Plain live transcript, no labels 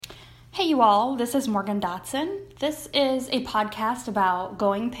Hey you all, this is Morgan Dotson. This is a podcast about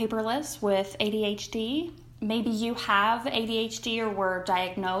going paperless with ADHD. Maybe you have ADHD or were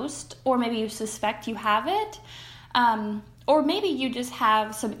diagnosed, or maybe you suspect you have it, or maybe you just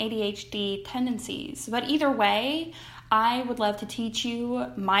have some ADHD tendencies. But either way, I would love to teach you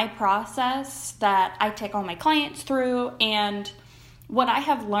my process that I take all my clients through and what I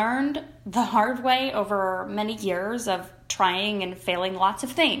have learned the hard way over many years of trying and failing lots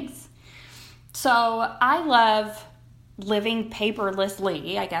of things. So I love living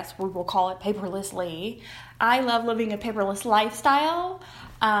paperlessly, I guess we will call it paperlessly. I love living a paperless lifestyle,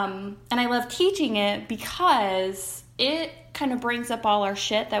 and I love teaching it because it kind of brings up all our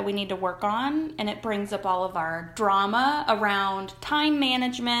shit that we need to work on, and it brings up all of our drama around time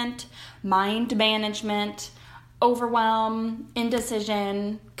management, mind management, overwhelm,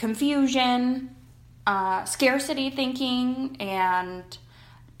 indecision, confusion, scarcity thinking, and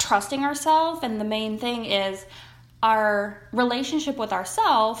trusting ourselves. And the main thing is our relationship with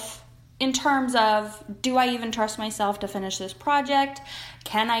ourselves in terms of, do I even trust myself to finish this project?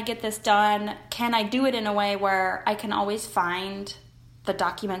 Can I get this done? Can I do it in a way where I can always find the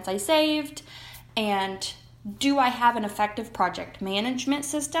documents I saved? And do I have an effective project management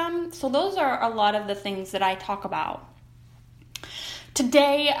system? So those are a lot of the things that I talk about.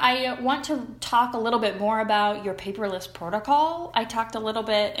 Today, I want to talk a little bit more about your paperless protocol. I talked a little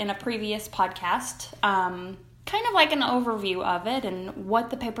bit in a previous podcast, kind of like an overview of it and what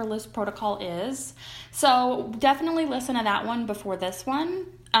the paperless protocol is. So definitely listen to that one before this one.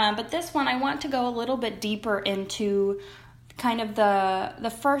 But this one, I want to go a little bit deeper into kind of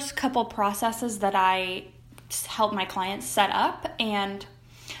the first couple processes that I help my clients set up. And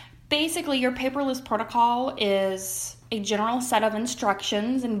basically, your paperless protocol is a general set of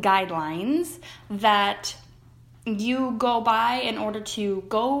instructions and guidelines that you go by in order to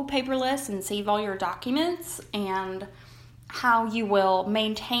go paperless and save all your documents, and how you will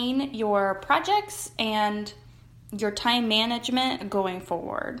maintain your projects and your time management going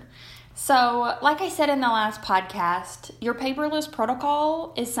forward. So, like I said in the last podcast, your paperless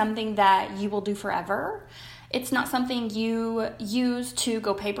protocol is something that you will do forever. It's not something you use to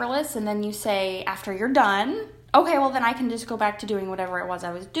go paperless and then you say after you're done, okay, well then I can just go back to doing whatever it was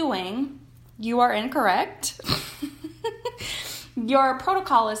I was doing. You are incorrect. Your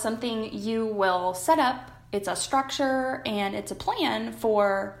protocol is something you will set up. It's a structure and it's a plan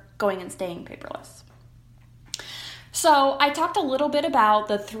for going and staying paperless. So I talked a little bit about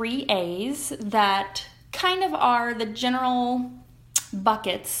the 3 A's that kind of are the general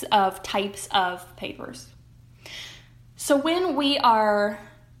buckets of types of papers. So when we are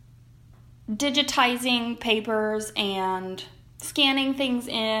digitizing papers and scanning things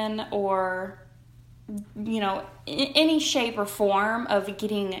in, or any shape or form of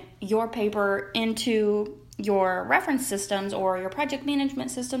getting your paper into your reference systems or your project management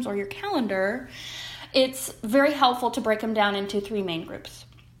systems or your calendar, it's very helpful to break them down into 3 main groups.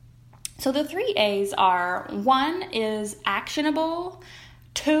 So the 3 A's are: 1 is actionable,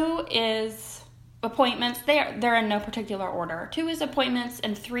 2 is appointments, they're in no particular order. 2 is appointments,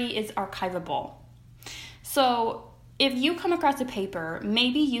 and 3 is archivable. So if you come across a paper,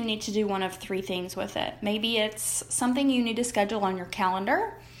 maybe you need to do one of 3 things with it. Maybe it's something you need to schedule on your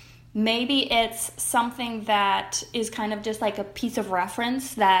calendar. Maybe it's something that is kind of just like a piece of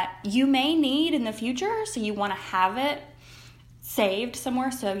reference that you may need in the future, so you want to have it saved somewhere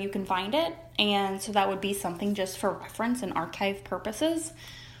so you can find it. And so that would be something just for reference and archive purposes.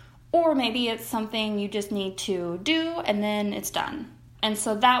 Or maybe it's something you just need to do and then it's done. And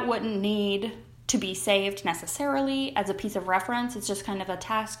so that wouldn't need to be saved necessarily as a piece of reference. It's just kind of a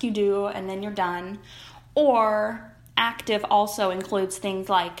task you do and then you're done. Or active also includes things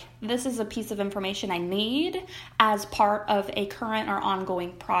like, this is a piece of information I need as part of a current or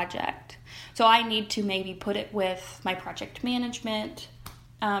ongoing project. So I need to maybe put it with my project management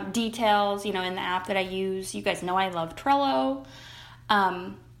details, in the app that I use. You guys know I love Trello.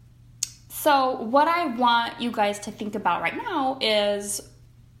 So what I want you guys to think about right now is,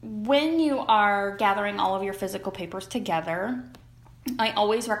 when you are gathering all of your physical papers together, I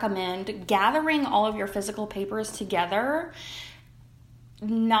always recommend gathering all of your physical papers together,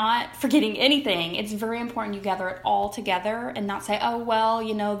 not forgetting anything. It's very important you gather it all together and not say, oh, well,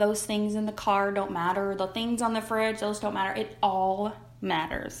 those things in the car don't matter. The things on the fridge, those don't matter. It all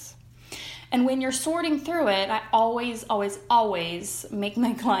matters. And when you're sorting through it, I always, always, always make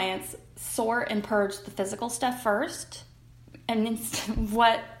my clients sort and purge the physical stuff first. And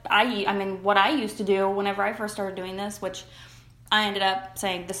what I used to do whenever I first started doing this, which I ended up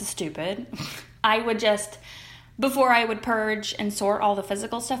saying, this is stupid. I would just Before I would purge and sort all the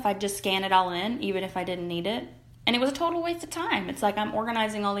physical stuff, I'd just scan it all in, even if I didn't need it. And it was a total waste of time. It's like I'm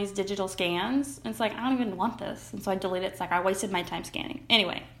organizing all these digital scans. And it's like, I don't even want this. And so I delete it. It's like I wasted my time scanning.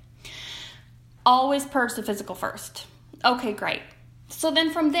 Anyway, always purge the physical first. Okay, great. So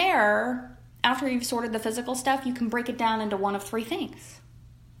then from there, after you've sorted the physical stuff, you can break it down into one of three things.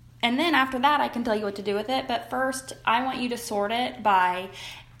 And then after that, I can tell you what to do with it. But first, I want you to sort it by,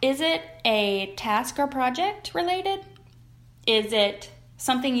 is it a task or project related? Is it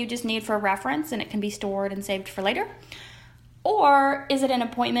something you just need for reference and it can be stored and saved for later? Or is it an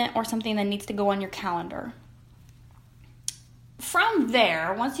appointment or something that needs to go on your calendar? From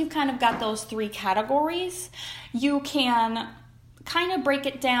there, once you've kind of got those three categories, you can kind of break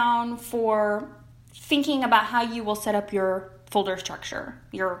it down for thinking about how you will set up your folder structure,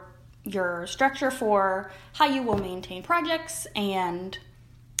 your structure for how you will maintain projects and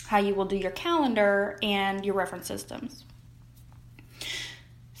how you will do your calendar and your reference systems.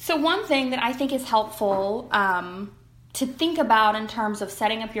 So one thing that I think is helpful to think about in terms of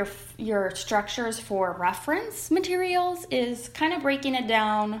setting up your structures for reference materials is kind of breaking it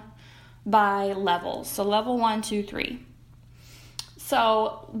down by levels. So level 1, 2, 3.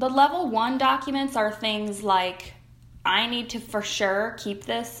 So the level 1 documents are things like, I need to for sure keep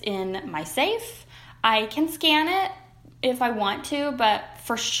this in my safe. I can scan it if I want to, but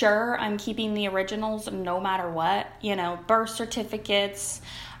for sure I'm keeping the originals no matter what. You know, birth certificates,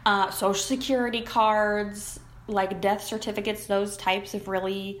 social security cards, like death certificates, those types of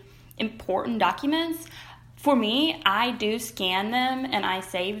really important documents. For me, I do scan them and I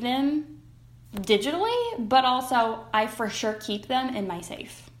save them digitally, but also I for sure keep them in my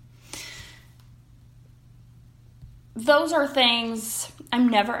safe. Those are things I'm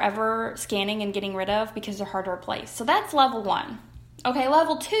never ever scanning and getting rid of because they're hard to replace. So that's level 1. Okay,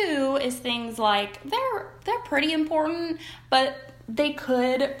 level 2 is things like they're pretty important, but they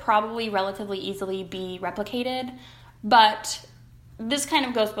could probably relatively easily be replicated. But this kind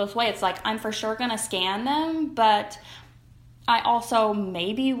of goes both ways. It's like I'm for sure going to scan them, but I also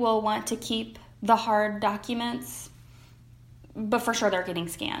maybe will want to keep the hard documents, but for sure they're getting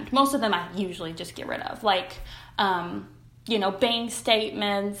scanned. Most of them I usually just get rid of, like bank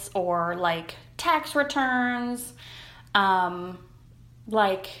statements or like tax returns,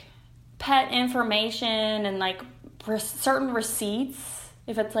 like pet information and like certain receipts.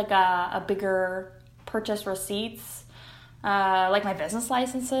 If it's like a bigger purchase receipts, like my business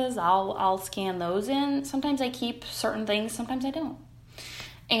licenses, I'll scan those in. Sometimes I keep certain things, sometimes I don't.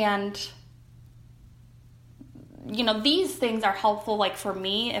 And these things are helpful, like for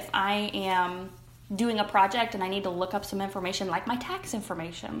me, if I am doing a project and I need to look up some information, like my tax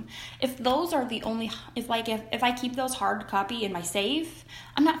information. If those are the only, if I keep those hard copy in my safe,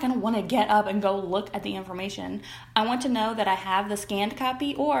 I'm not going to want to get up and go look at the information. I want to know that I have the scanned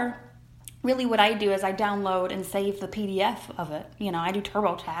copy, or really what I do is I download and save the PDF of it. I do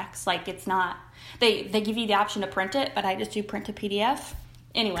TurboTax. Like it's not, they give you the option to print it, but I just do print to PDF.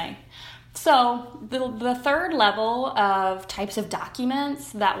 Anyway, so the third level of types of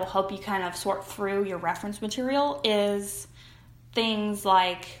documents that will help you kind of sort through your reference material is things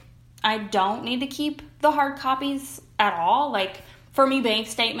like, I don't need to keep the hard copies at all. Like for me, bank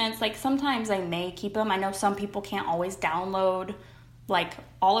statements, like sometimes I may keep them. I know some people can't always download like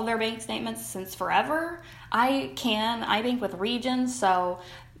all of their bank statements since forever. I bank with Regions, so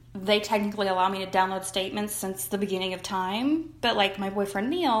they technically allow me to download statements since the beginning of time. But like my boyfriend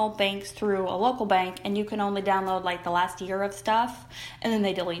Neil banks through a local bank, and you can only download like the last year of stuff, and then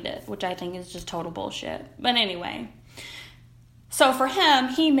they delete it, which I think is just total bullshit. But anyway, so for him,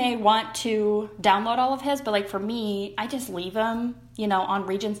 he may want to download all of his, but like for me, I just leave them, on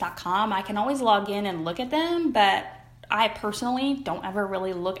Regions.com. I can always log in and look at them, but I personally don't ever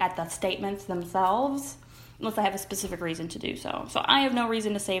really look at the statements themselves unless I have a specific reason to do so. So I have no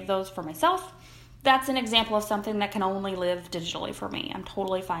reason to save those for myself. That's an example of something that can only live digitally for me. I'm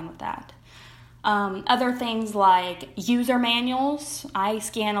totally fine with that. Other things like user manuals, I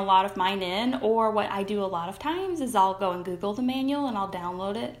scan a lot of mine in, or what I do a lot of times is I'll go and Google the manual and I'll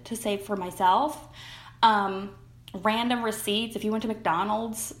download it to save for myself. Random receipts, if you went to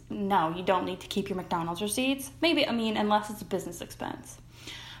McDonald's, no, you don't need to keep your McDonald's receipts. Maybe, unless it's a business expense.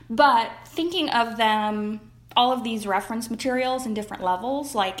 But thinking of them, all of these reference materials in different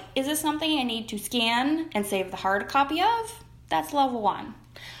levels, like, is this something I need to scan and save the hard copy of? That's level 1.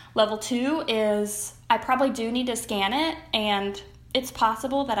 Level 2 is I probably do need to scan it, and it's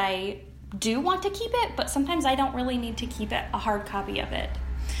possible that I do want to keep it, but sometimes I don't really need to keep a hard copy of it.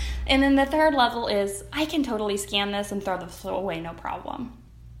 And then the third level is I can totally scan this and throw this away, no problem.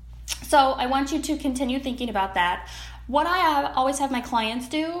 So I want you to continue thinking about that. What I always have my clients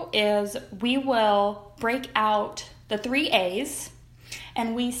do is we will break out the 3 A's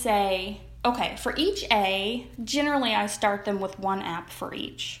and we say, okay, for each A, generally I start them with 1 app for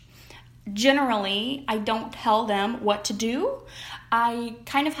each. Generally, I don't tell them what to do. I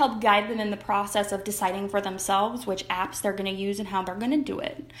kind of help guide them in the process of deciding for themselves which apps they're going to use and how they're going to do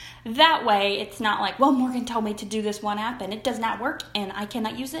it. That way, it's not like, well, Morgan told me to do this 1 app and it does not work and I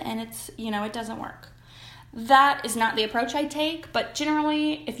cannot use it and it doesn't work. That is not the approach I take, but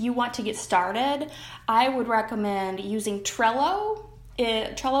generally, if you want to get started, I would recommend using Trello.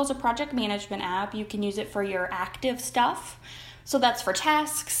 Trello is a project management app. You can use it for your active stuff. So that's for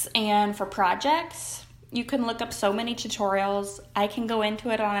tasks and for projects. You can look up so many tutorials. I can go into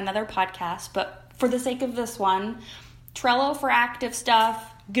it on another podcast, but for the sake of this one, Trello for active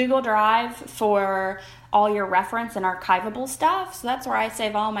stuff, Google Drive for all your reference and archivable stuff. So that's where I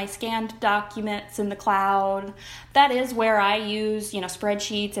save all my scanned documents in the cloud. That is where I use,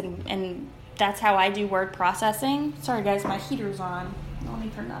 spreadsheets and that's how I do word processing. Sorry guys, my heater's on. Let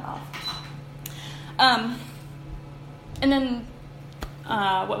me turn that off. And then,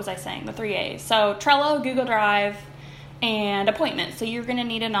 what was I saying? The 3 A's. So Trello, Google Drive, and appointments. So you're going to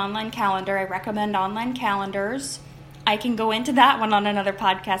need an online calendar. I recommend online calendars. I can go into that one on another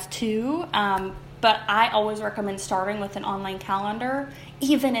podcast too. But I always recommend starting with an online calendar.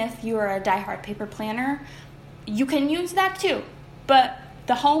 Even if you're a diehard paper planner, you can use that too. But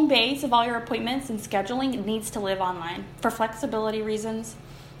the home base of all your appointments and scheduling needs to live online. For flexibility reasons,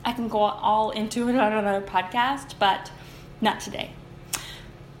 I can go all into it on another podcast, but not today.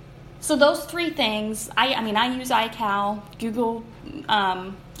 So those 3 things, I use iCal. Google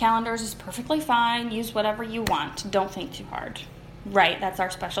Calendars is perfectly fine. Use whatever you want. Don't think too hard. Right, that's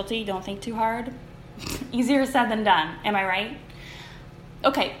our specialty. Don't think too hard. Easier said than done. Am I right?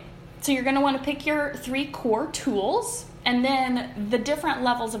 Okay, so you're going to want to pick your 3 core tools, and then the different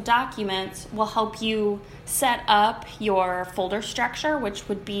levels of documents will help you set up your folder structure, which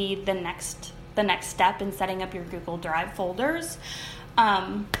would be the next step in setting up your Google Drive folders.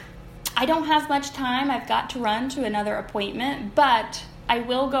 I don't have much time. I've got to run to another appointment, but I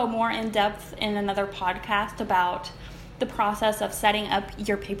will go more in depth in another podcast about the process of setting up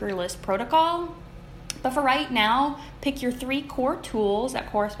your paperless protocol. But for right now, pick your 3 core tools that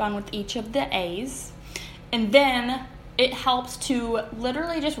correspond with each of the A's, and then it helps to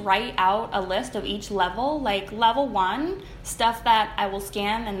literally just write out a list of each level, like level 1, stuff that I will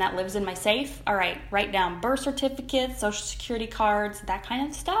scan and that lives in my safe. All right, write down birth certificates, social security cards, that kind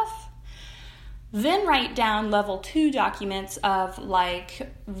of stuff. Then write down level 2 documents of like,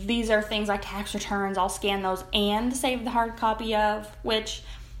 these are things like tax returns, I'll scan those and save the hard copy of, which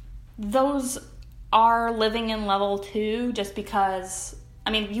those are living in level 2 just because,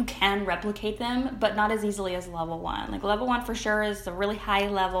 you can replicate them, but not as easily as level 1. Like level 1 for sure is the really high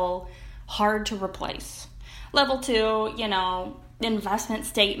level, hard to replace. Level 2, investment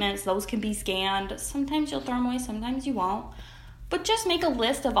statements, those can be scanned. Sometimes you'll throw them away, sometimes you won't. But just make a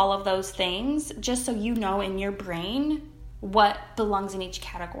list of all of those things just so you know in your brain what belongs in each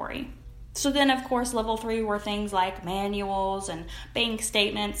category. So then, of course, level 3 were things like manuals and bank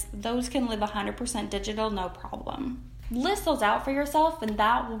statements. Those can live 100% digital, no problem. List those out for yourself, and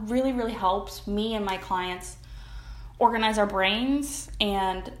that really, really helps me and my clients organize our brains.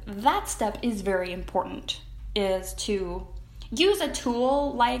 And that step is very important, is to use a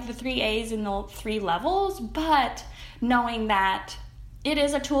tool like the 3 A's in the 3 levels, but knowing that it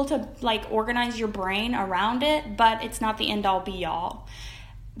is a tool to organize your brain around it, but it's not the end all be all.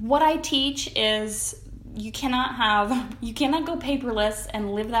 What I teach is you cannot go paperless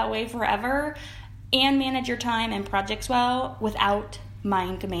and live that way forever and manage your time and projects well without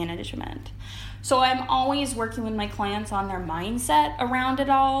mind management. So I'm always working with my clients on their mindset around it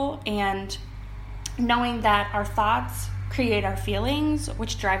all, and knowing that our thoughts create our feelings,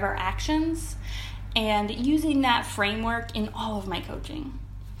 which drive our actions, and using that framework in all of my coaching.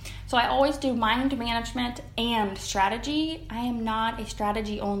 So I always do mind management and strategy. I am not a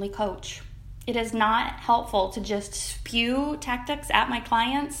strategy-only coach. It is not helpful to just spew tactics at my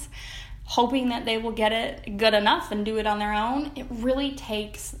clients, hoping that they will get it good enough and do it on their own. It really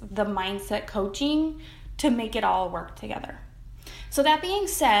takes the mindset coaching to make it all work together. So that being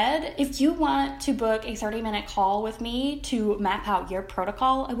said, if you want to book a 30-minute call with me to map out your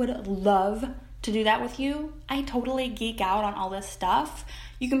protocol, I would love to do that with you. I totally geek out on all this stuff.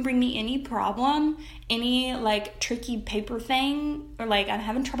 You can bring me any problem, any tricky paper thing, or I'm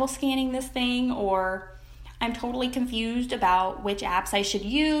having trouble scanning this thing, or I'm totally confused about which apps I should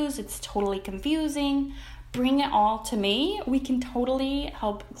use. It's totally confusing. bring it all to me. We can totally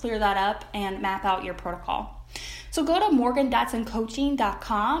help clear that up and map out your protocol. So go to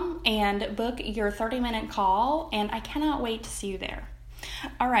morgandatsoncoaching.com and book your 30-minute call, and I cannot wait to see you there.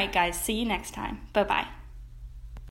 All right, guys, see you next time. Bye-bye.